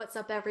What's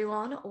up,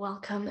 everyone?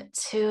 Welcome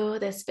to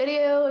this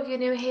video. If you're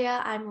new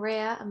here, I'm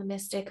Rhea. I'm a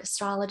mystic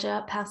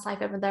astrologer, past life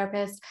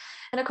hypnotherapist,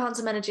 and a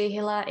quantum energy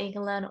healer. And you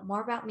can learn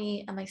more about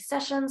me and my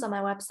sessions on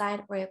my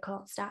website,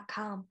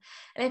 rheaquartz.com.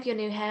 And if you're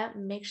new here,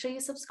 make sure you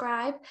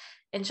subscribe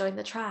and join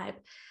the tribe.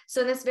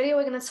 So in this video,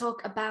 we're going to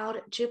talk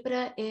about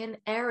Jupiter in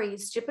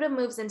Aries. Jupiter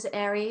moves into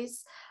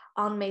Aries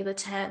on May the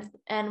 10th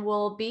and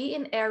will be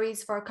in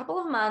Aries for a couple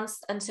of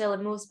months until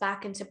it moves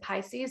back into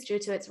Pisces due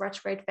to its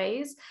retrograde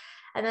phase.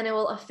 And then it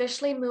will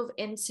officially move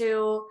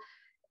into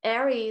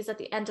Aries at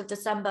the end of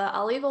December.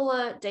 I'll leave all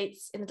the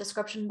dates in the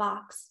description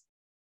box.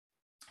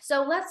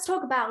 So let's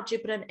talk about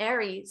Jupiter in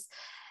Aries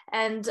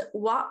and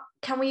what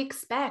can we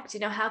expect?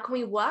 How can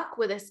we work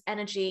with this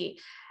energy?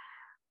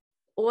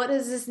 What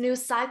does this new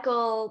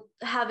cycle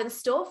have in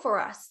store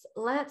for us?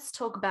 Let's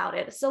talk about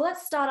it. So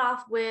let's start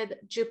off with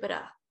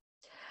Jupiter.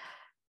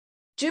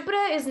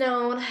 Jupiter is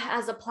known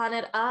as a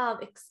planet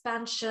of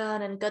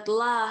expansion and good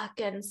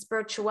luck and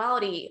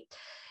spirituality.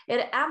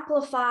 It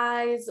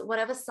amplifies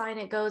whatever sign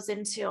it goes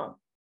into.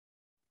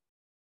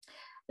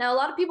 Now, a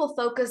lot of people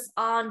focus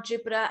on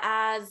Jupiter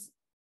as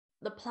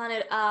the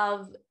planet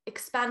of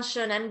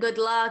expansion and good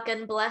luck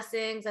and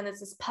blessings, and it's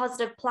this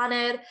positive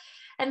planet.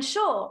 And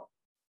sure,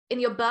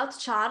 in your birth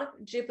chart,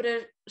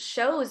 Jupiter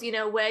shows,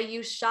 where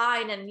you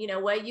shine and,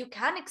 where you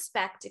can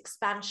expect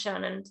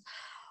expansion and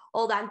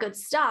all that good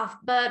stuff.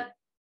 But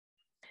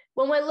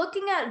when we're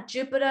looking at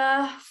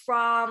Jupiter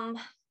from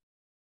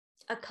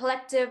a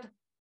collective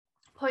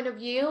point of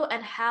view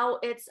and how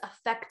it's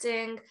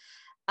affecting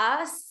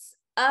us,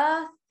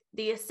 Earth,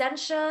 the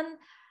ascension,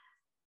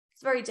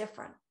 it's very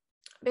different.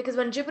 Because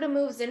when Jupiter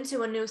moves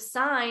into a new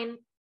sign,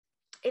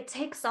 it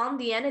takes on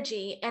the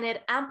energy and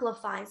it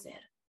amplifies it.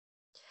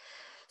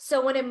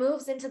 So when it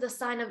moves into the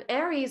sign of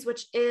Aries,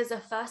 which is a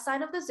first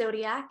sign of the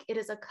zodiac, it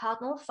is a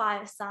cardinal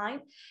fire sign.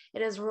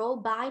 It is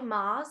ruled by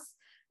Mars,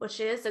 which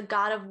is a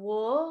god of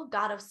war,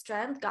 god of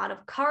strength, god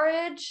of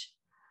courage.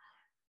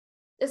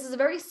 This is a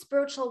very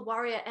spiritual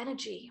warrior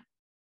energy.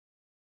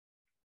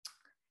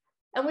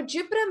 And with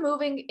Jupiter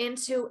moving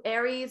into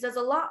Aries, there's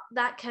a lot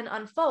that can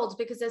unfold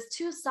because there's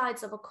two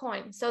sides of a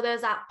coin. So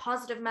there's that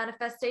positive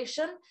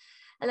manifestation,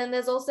 and then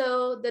there's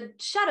also the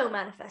shadow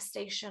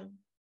manifestation.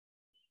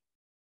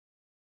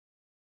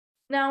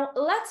 Now,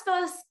 let's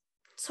first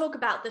talk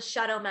about the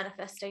shadow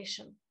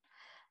manifestation,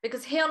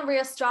 because here on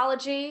Rhea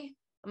Astrology,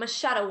 I'm a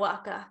shadow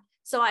worker.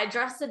 So I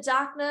address the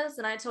darkness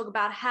and I talk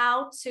about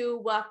how to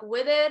work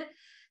with it,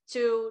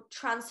 to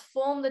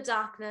transform the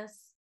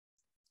darkness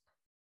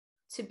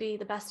to be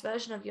the best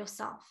version of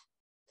yourself.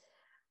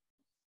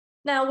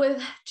 Now,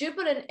 with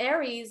Jupiter in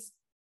Aries,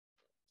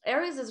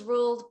 Aries is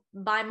ruled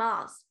by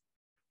Mars.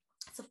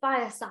 It's a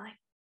fire sign.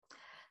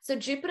 So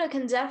Jupiter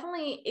can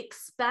definitely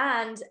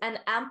expand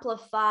and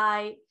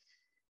amplify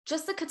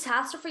just the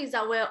catastrophes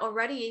that we're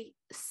already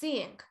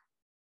seeing.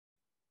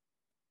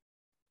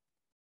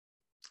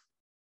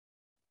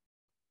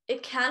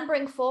 It can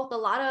bring forth a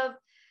lot of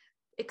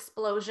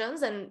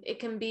explosions, and it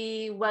can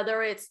be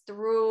whether it's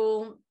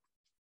through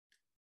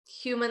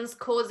humans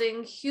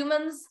causing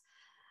humans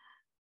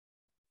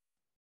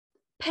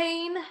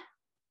pain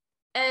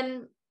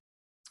and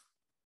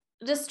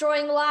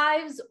destroying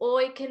lives, or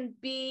it can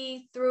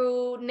be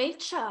through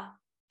nature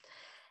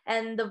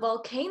and the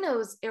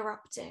volcanoes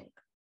erupting.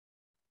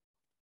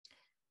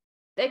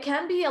 There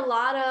can be a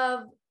lot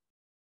of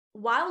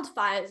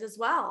wildfires as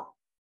well.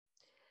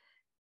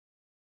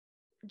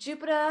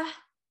 Jupiter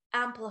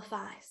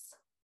amplifies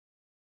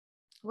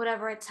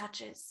whatever it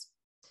touches.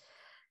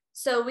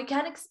 So we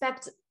can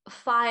expect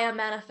fire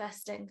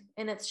manifesting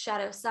in its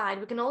shadow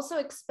side. We can also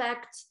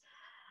expect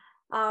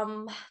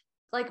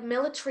like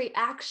military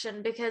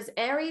action, because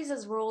Aries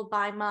is ruled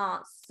by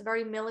Mars. It's a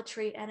very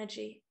military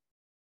energy.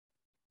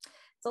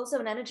 It's also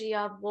an energy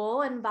of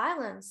war and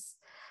violence.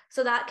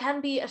 So that can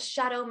be a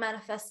shadow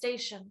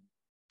manifestation.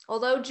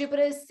 Although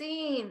Jupiter is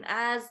seen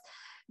as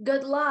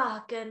good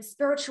luck and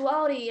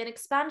spirituality and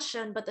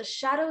expansion, but the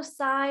shadow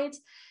side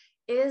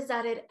is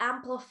that it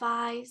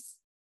amplifies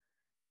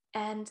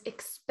and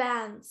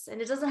expands,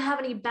 and it doesn't have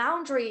any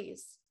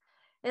boundaries.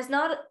 It's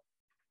not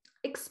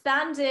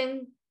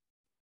expanding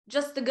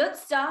just the good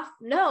stuff.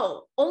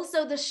 No,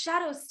 also the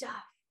shadow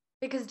stuff,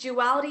 because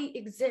duality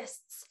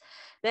exists.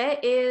 There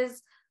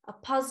is a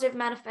positive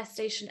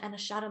manifestation and a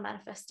shadow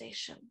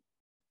manifestation.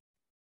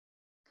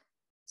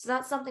 So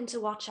that's something to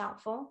watch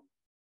out for.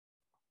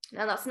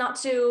 Now, that's not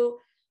to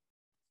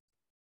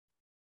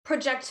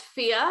project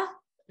fear.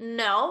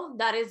 No,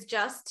 that is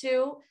just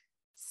to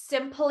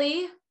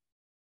simply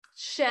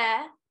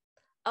share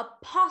a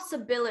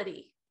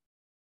possibility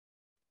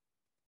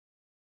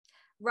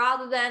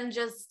rather than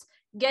just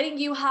getting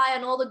you high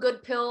on all the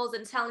good pills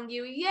and telling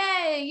you,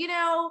 yay,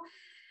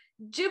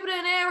 Jupiter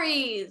in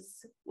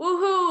Aries,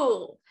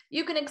 woohoo,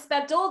 you can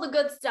expect all the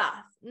good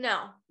stuff.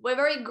 No, we're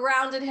very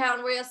grounded here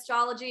on Rhea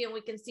Astrology, and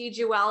we can see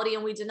duality,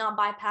 and we do not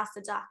bypass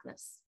the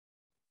darkness.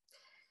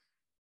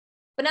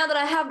 But now that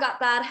I have got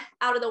that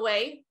out of the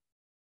way,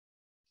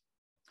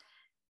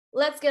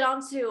 let's get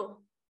on to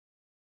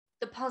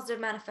the positive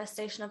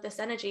manifestation of this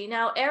energy.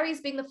 Now,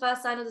 Aries being the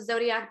first sign of the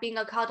zodiac, being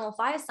a cardinal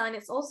fire sign,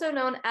 it's also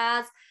known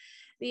as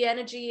the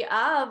energy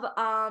of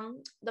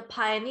the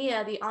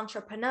pioneer, the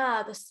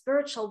entrepreneur, the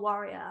spiritual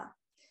warrior.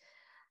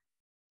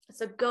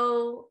 It's a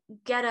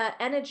go-getter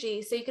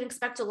energy. So you can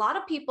expect a lot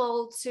of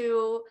people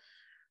to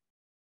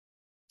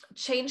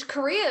change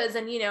careers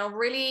and,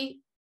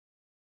 really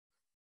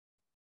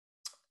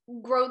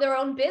grow their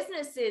own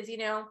businesses,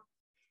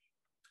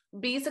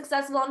 be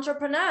successful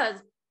entrepreneurs.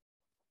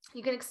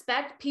 You can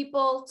expect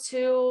people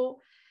to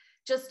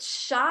just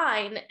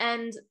shine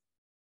and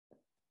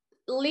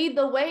lead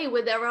the way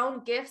with their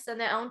own gifts and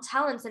their own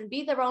talents and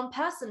be their own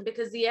person,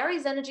 because the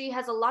Aries energy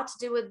has a lot to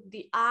do with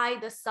the I,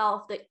 the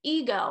self, the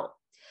ego.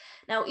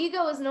 Now,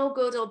 ego is no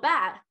good or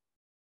bad.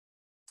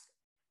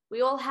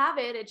 We all have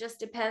it. It just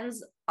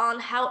depends on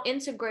how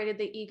integrated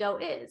the ego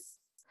is.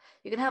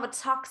 You can have a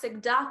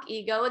toxic, dark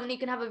ego, and then you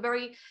can have a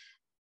very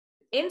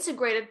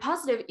integrated,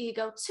 positive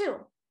ego too.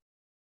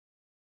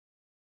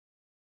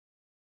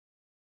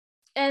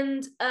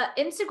 And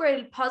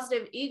integrated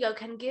positive ego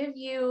can give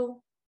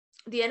you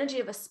the energy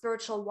of a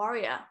spiritual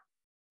warrior,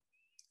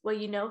 where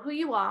you know who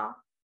you are,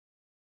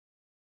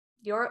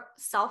 you're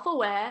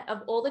self-aware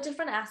of all the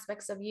different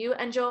aspects of you,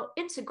 and you're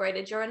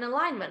integrated, you're in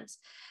alignment.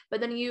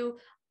 But then you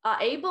are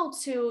able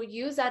to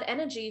use that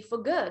energy for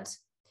good.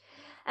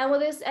 And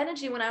with this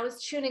energy, when I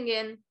was tuning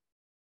in,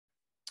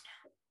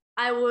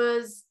 I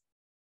was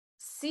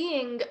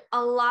seeing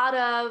a lot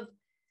of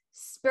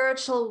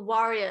spiritual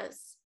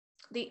warriors,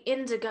 the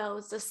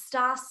indigos, the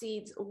star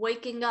seeds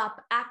waking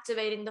up,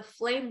 activating the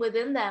flame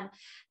within them,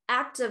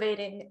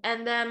 activating,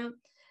 and then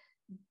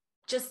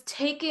just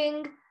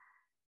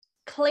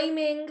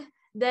claiming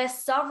their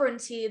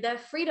sovereignty, their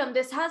freedom.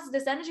 This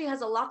energy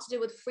has a lot to do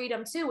with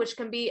freedom too, which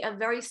can be a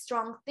very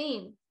strong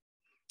theme.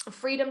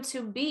 Freedom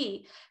to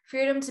be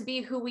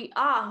who we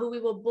are, who we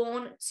were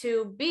born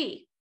to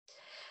be.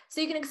 So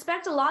you can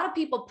expect a lot of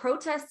people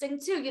protesting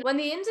too. When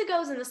the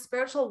indigos and the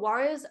spiritual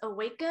warriors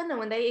awaken and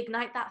when they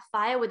ignite that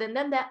fire within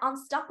them, they're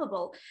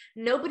unstoppable.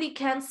 Nobody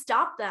can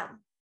stop them.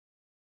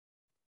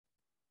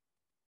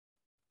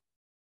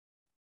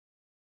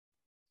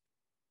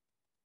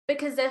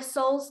 Because their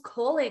soul's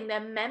calling,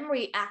 their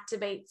memory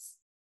activates.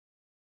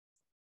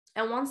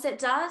 And once it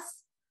does,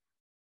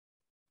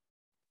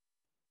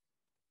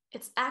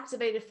 it's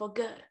activated for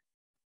good.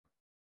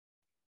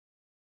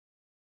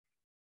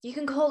 You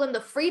can call them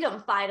the freedom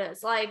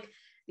fighters. Like,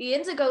 the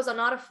indigos are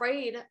not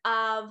afraid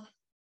of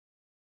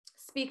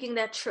speaking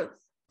their truth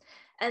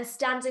and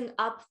standing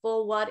up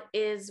for what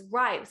is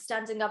right,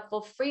 standing up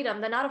for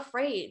freedom. They're not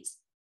afraid.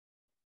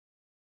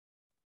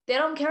 They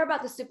don't care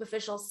about the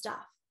superficial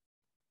stuff.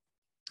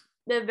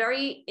 They're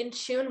very in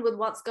tune with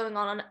what's going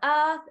on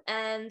Earth,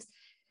 and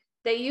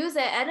they use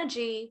their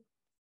energy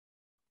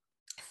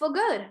for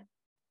good.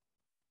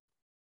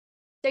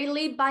 They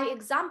lead by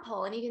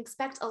example, and you can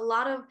expect a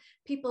lot of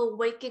people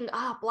waking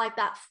up like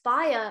that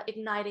fire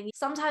igniting.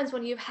 Sometimes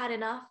when you've had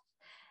enough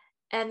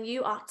and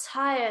you are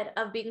tired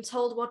of being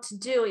told what to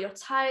do, you're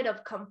tired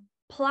of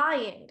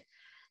complying,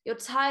 you're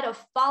tired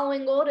of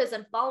following orders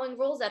and following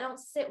rules that don't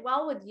sit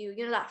well with you,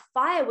 that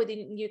fire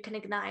within you can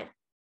ignite.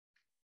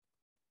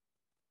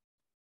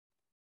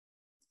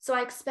 So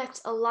I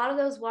expect a lot of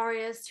those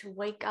warriors to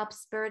wake up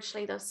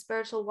spiritually, those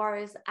spiritual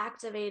warriors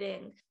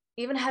activating,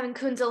 even having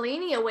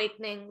Kundalini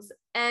awakenings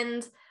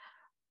and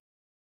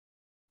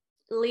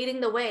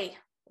leading the way,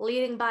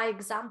 leading by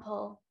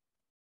example.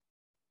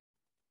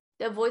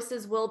 Their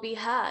voices will be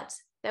heard.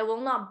 They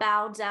will not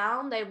bow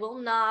down. They will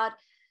not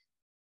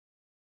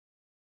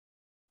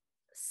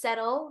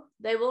settle.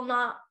 They will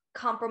not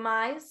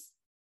compromise.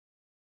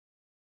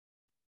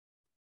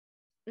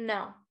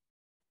 No.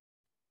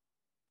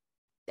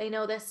 They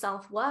know their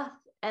self-worth,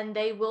 and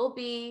they will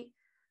be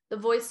the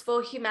voice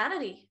for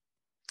humanity.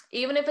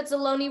 Even if it's a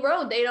lonely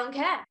road, they don't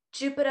care.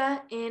 Jupiter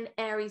in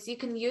Aries. You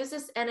can use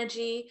this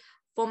energy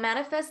for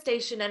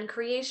manifestation and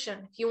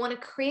creation. If you want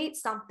to create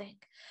something,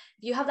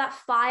 if you have that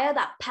fire,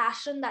 that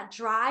passion, that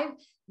drive,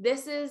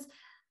 this is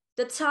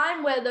the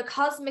time where the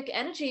cosmic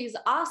energies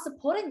are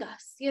supporting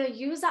us.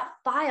 Use that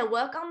fire,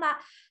 work on that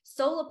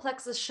solar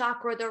plexus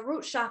chakra, the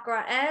root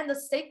chakra, and the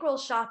sacral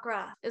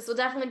chakra. This will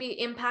definitely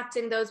be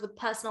impacting those with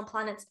personal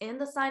planets in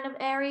the sign of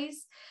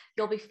Aries.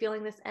 You'll be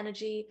feeling this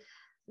energy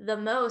the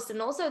most.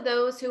 And also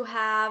those who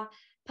have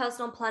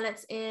personal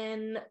planets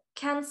in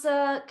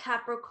Cancer,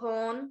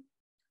 Capricorn,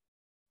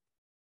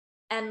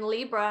 and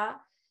Libra,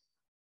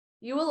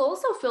 you will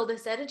also feel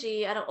this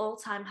energy at an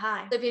all-time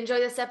high. So if you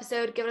enjoyed this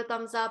episode, give it a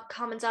thumbs up,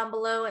 comment down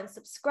below, and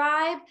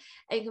subscribe.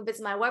 And you can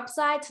visit my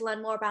website to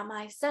learn more about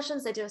my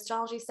sessions. I do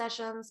astrology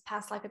sessions,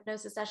 past life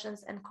hypnosis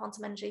sessions, and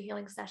quantum energy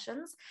healing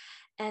sessions.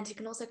 And you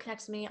can also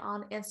connect with me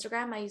on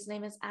Instagram. My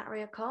username is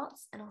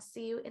 @RheaCourts, and I'll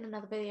see you in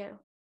another video.